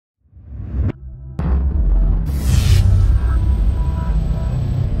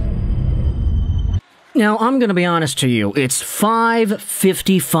Now, I'm gonna be honest to you, it's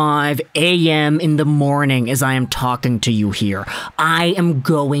 5:55 a.m. in the morning as I am talking to you here. I am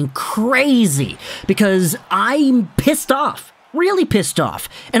going crazy because I'm pissed off. Really pissed off,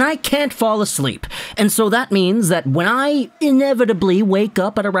 and I can't fall asleep. And so that means that when I inevitably wake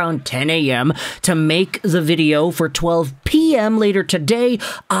up at around 10 a.m. to make the video for 12 p.m. later today,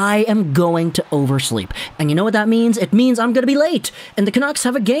 I am going to oversleep. And you know what that means? It means I'm going to be late, and the Canucks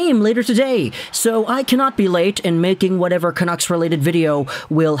have a game later today. So I cannot be late in making whatever Canucks-related video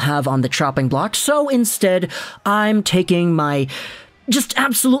we'll have on the chopping block. So instead, I'm taking my just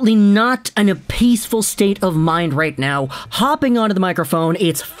absolutely not in a peaceful state of mind right now, hopping onto the microphone.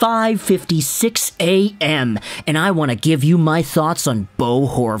 It's 5:56 a.m. and I want to give you my thoughts on Bo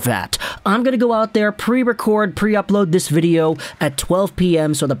Horvat. I'm going to go out there, pre-record, pre-upload this video at 12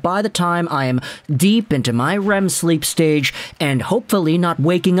 p.m. so that by the time I am deep into my REM sleep stage and hopefully not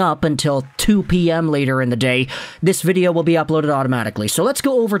waking up until 2 p.m. later in the day, this video will be uploaded automatically. So let's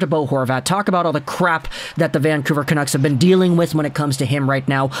go over to Bo Horvat, talk about all the crap that the Vancouver Canucks have been dealing with when it comes to him right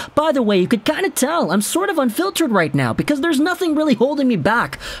now. By the way, you could kind of tell I'm sort of unfiltered right now because there's nothing really holding me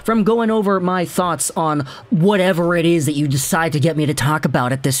back from going over my thoughts on whatever it is that you decide to get me to talk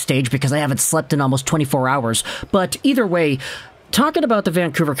about at this stage, because I haven't slept in almost 24 hours. But either way, talking about the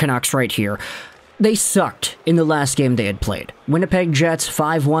Vancouver Canucks right here, they sucked in the last game they had played. Winnipeg Jets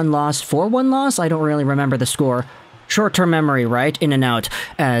 5-1 loss, 4-1 loss? I don't really remember the score. Short-term memory, right? In and out,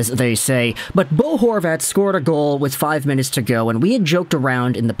 as they say. But Bo Horvat scored a goal with 5 minutes to go, and we had joked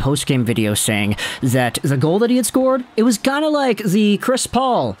around in the post-game video saying that the goal that he had scored, it was kind of like the Chris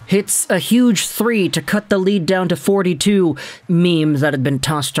Paul hits a huge 3 to cut the lead down to 42 meme that had been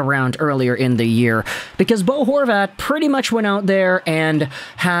tossed around earlier in the year. Because Bo Horvat pretty much went out there and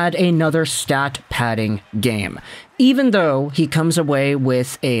had another stat-padding game. Even though he comes away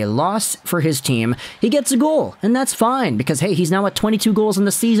with a loss for his team, he gets a goal, and that's fine, because hey, he's now at 22 goals in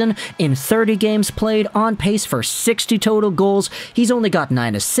the season, in 30 games played, on pace for 60 total goals. He's only got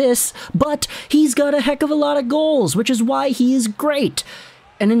 9 assists, but he's got a heck of a lot of goals, which is why he is great.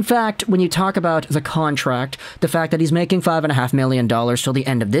 And in fact, when you talk about the contract, the fact that he's making $5.5 million till the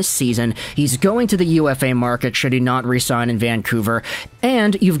end of this season, he's going to the UFA market should he not re-sign in Vancouver,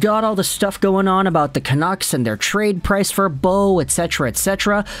 and you've got all the stuff going on about the Canucks and their trade price for Bo, etc.,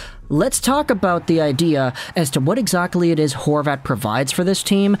 etc., let's talk about the idea as to what exactly it is Horvat provides for this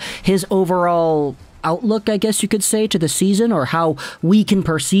team, his overall outlook, I guess you could say, to the season, or how we can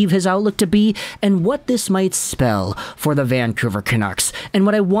perceive his outlook to be, and what this might spell for the Vancouver Canucks. And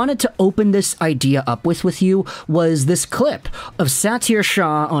what I wanted to open this idea up with you was this clip of Satyr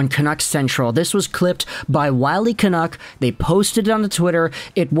Shah on Canucks Central. This was clipped by Wiley Canuck. They posted it on the Twitter.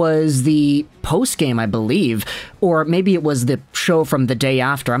 It was the post-game, I believe, or maybe it was the show from the day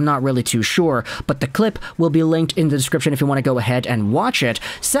after. I'm not really too sure, but the clip will be linked in the description if you want to go ahead and watch it.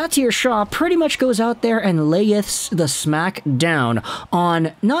 Satyr Shah pretty much goes out there and layeth the smack down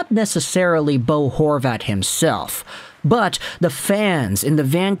on not necessarily Bo Horvat himself, but the fans in the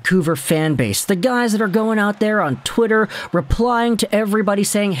Vancouver fan base, the guys that are going out there on Twitter replying to everybody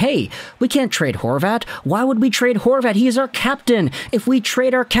saying, hey, we can't trade Horvat. Why would we trade Horvat? He is our captain. If we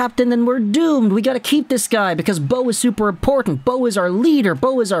trade our captain, then we're doomed. We got to keep this guy because Bo is super important. Bo is our leader.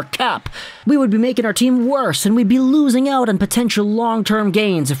 Bo is our cap. We would be making our team worse, and we'd be losing out on potential long-term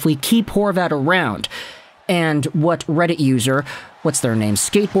gains if we keep Horvat around. And what Reddit user, what's their name,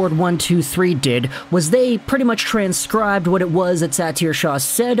 Skateboard123 did, was they pretty much transcribed what it was that Satyr Shah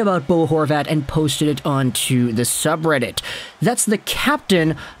said about Bo Horvat and posted it onto the subreddit. That's the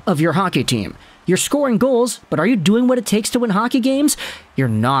captain of your hockey team. You're scoring goals, but are you doing what it takes to win hockey games? You're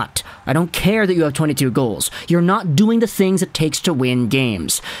not. I don't care that you have 22 goals. You're not doing the things it takes to win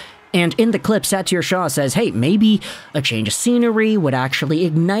games. And in the clip, Satyr Shah says, hey, maybe a change of scenery would actually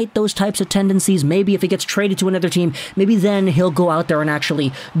ignite those types of tendencies. Maybe if he gets traded to another team, maybe then he'll go out there and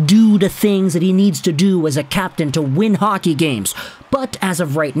actually do the things that he needs to do as a captain to win hockey games. But as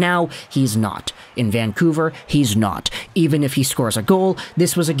of right now, he's not. In Vancouver, he's not. Even if he scores a goal,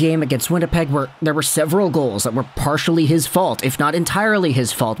 this was a game against Winnipeg where there were several goals that were partially his fault, if not entirely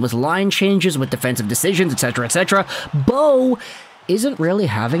his fault, with line changes, with defensive decisions, etc., etc. Bo isn't really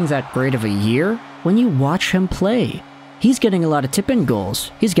having that great of a year when you watch him play. He's getting a lot of tip-in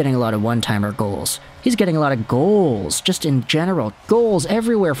goals. He's getting a lot of one-timer goals. He's getting a lot of goals, just in general. Goals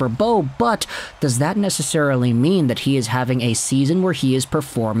everywhere for Bo, but does that necessarily mean that he is having a season where he is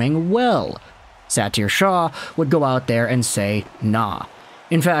performing well? Satyr Shah would go out there and say, nah.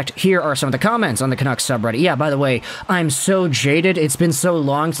 In fact, here are some of the comments on the Canucks subreddit. Yeah, by the way, I'm so jaded. It's been so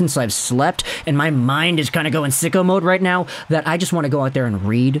long since I've slept, and my mind is kind of going sicko mode right now that I just want to go out there and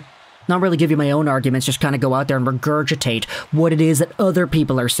read not really give you my own arguments, just kind of go out there and regurgitate what it is that other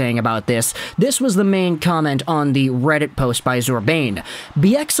people are saying about this. This was the main comment on the Reddit post by Zorbane.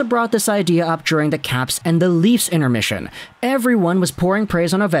 Bieksa brought this idea up during the Caps and the Leafs intermission. Everyone was pouring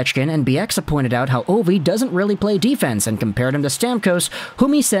praise on Ovechkin, and Bieksa pointed out how Ovi doesn't really play defense and compared him to Stamkos,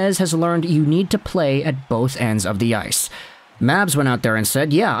 whom he says has learned you need to play at both ends of the ice. Mabs went out there and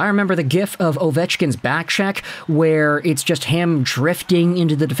said, yeah, I remember the gif of Ovechkin's back check where it's just him drifting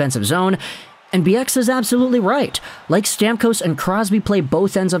into the defensive zone. And BX is absolutely right. Like Stamkos and Crosby play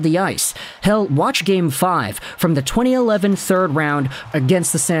both ends of the ice. Hell, watch Game 5 from the 2011 third round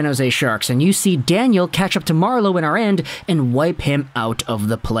against the San Jose Sharks, and you see Daniel catch up to Marleau in our end and wipe him out of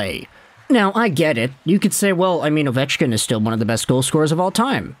the play. Now, I get it. You could say, well, I mean, Ovechkin is still one of the best goal scorers of all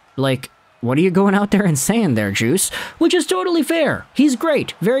time. Like, what are you going out there and saying there, Juice? Which is totally fair. He's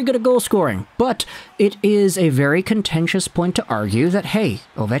great, very good at goal scoring. But it is a very contentious point to argue that, hey,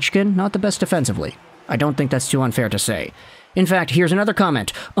 Ovechkin, not the best defensively. I don't think that's too unfair to say. In fact, here's another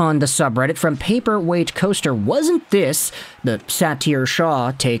comment on the subreddit from Paperweight Coaster. Wasn't this, the Satyr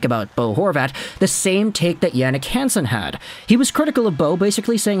Shaw take about Bo Horvat, the same take that Jannik Hansen had? He was critical of Bo,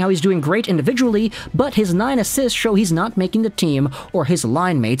 basically saying how he's doing great individually, but his 9 assists show he's not making the team or his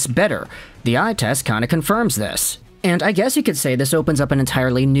line mates better. The eye test kinda confirms this. And I guess you could say this opens up an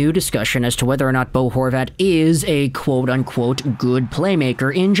entirely new discussion as to whether or not Bo Horvat is a quote-unquote good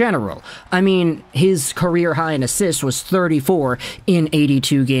playmaker in general. I mean, his career high in assists was 34 in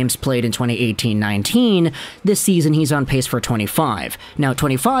 82 games played in 2018-19. This season he's on pace for 25. Now,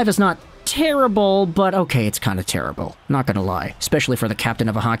 25 is not terrible, but okay, it's kind of terrible. Not gonna lie. Especially for the captain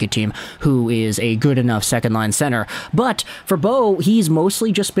of a hockey team who is a good enough second-line center. But for Bo, he's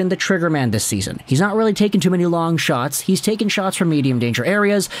mostly just been the trigger man this season. He's not really taken too many long shots. He's taken shots from medium danger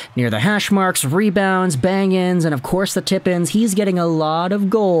areas, near the hash marks, rebounds, bang-ins, and of course the tip-ins. He's getting a lot of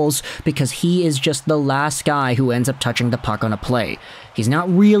goals because he is just the last guy who ends up touching the puck on a play. He's not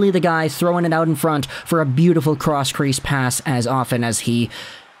really the guy throwing it out in front for a beautiful cross-crease pass as often as he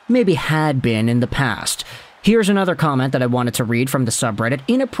maybe had been in the past. Here's another comment that I wanted to read from the subreddit.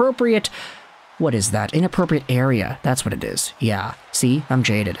 Inappropriate... What is that? Inappropriate area. That's what it is. Yeah. See? I'm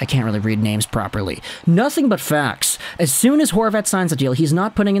jaded. I can't really read names properly. Nothing but facts. As soon as Horvat signs a deal, he's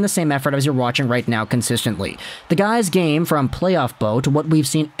not putting in the same effort as you're watching right now consistently. The guy's game, from playoff Bo to what we've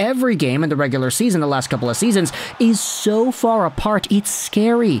seen every game in the regular season the last couple of seasons, is so far apart, it's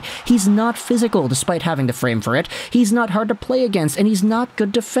scary. He's not physical, despite having the frame for it. He's not hard to play against, and he's not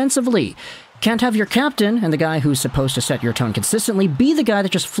good defensively. Can't have your captain, and the guy who's supposed to set your tone consistently, be the guy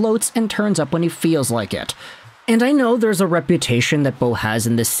that just floats and turns up when he feels like it. And I know there's a reputation that Bo has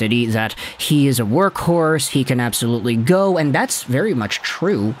in this city that he is a workhorse, he can absolutely go, and that's very much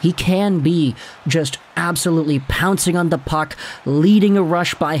true. He can be just absolutely pouncing on the puck, leading a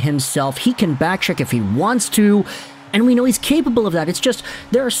rush by himself. He can backcheck if he wants to, and we know he's capable of that. It's just,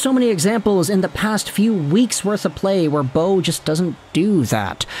 there are so many examples in the past few weeks worth of play where Bo just doesn't do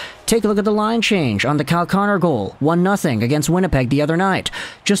that. Take a look at the line change on the Cal Connor goal, 1-0 against Winnipeg the other night.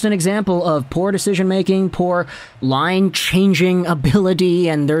 Just an example of poor decision-making, poor line-changing ability,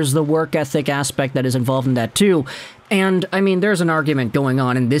 and there's the work ethic aspect that is involved in that too. And, I mean, there's an argument going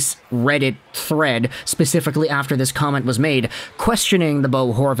on in this Reddit thread, specifically after this comment was made, questioning the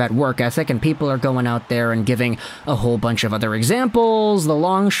Bo Horvat work ethic, and people are going out there and giving a whole bunch of other examples, the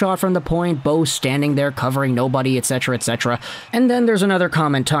long shot from the point, Bo standing there covering nobody, etc., etc. And then there's another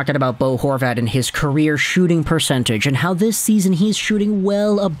comment talking about Bo Horvat and his career shooting percentage, and how this season he's shooting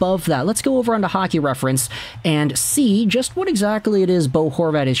well above that. Let's go over onto Hockey Reference and see just what exactly it is Bo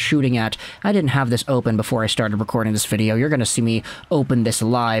Horvat is shooting at. I didn't have this open before I started recording this video. You're going to see me open this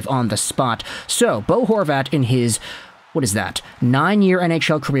live on the spot. So, Bo Horvat in his, what is that, 9-year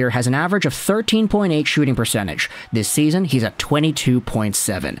NHL career has an average of 13.8 shooting percentage. This season, he's at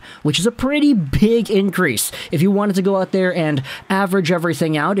 22.7, which is a pretty big increase. If you wanted to go out there and average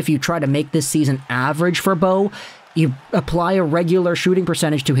everything out, if you try to make this season average for Bo, you apply a regular shooting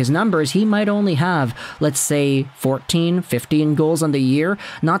percentage to his numbers, he might only have, let's say, 14, 15 goals on the year,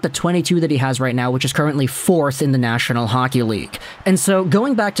 not the 22 that he has right now, which is currently 4th in the National Hockey League. And so,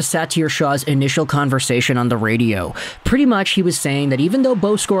 going back to Satyr Shaw's initial conversation on the radio, pretty much he was saying that even though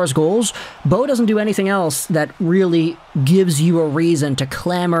Bo scores goals, Bo doesn't do anything else that really gives you a reason to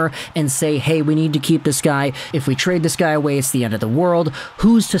clamor and say, hey, we need to keep this guy. If we trade this guy away, it's the end of the world.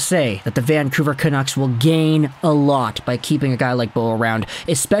 Who's to say that the Vancouver Canucks will gain a lot by keeping a guy like Bo around,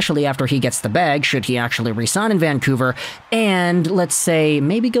 especially after he gets the bag, should he actually resign in Vancouver, and let's say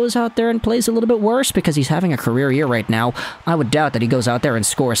maybe goes out there and plays a little bit worse because he's having a career year right now. I would doubt that he goes out there and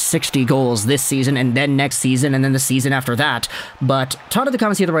scores 60 goals this season, and then next season, and then the season after that. But talk in the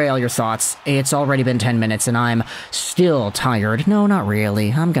comments either way all your thoughts. It's already been 10 minutes, and I'm still tired. No, not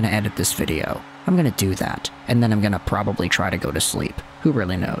really. I'm gonna edit this video. I'm gonna do that, and then I'm gonna probably try to go to sleep. Who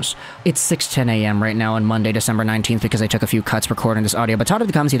really knows? It's 6:10 a.m. right now on Monday, December 19th, because I took a few cuts recording this audio, but talk in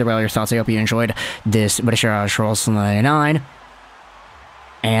the comments either way all your thoughts. I hope you enjoyed this Juraj 9,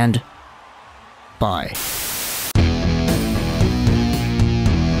 and bye.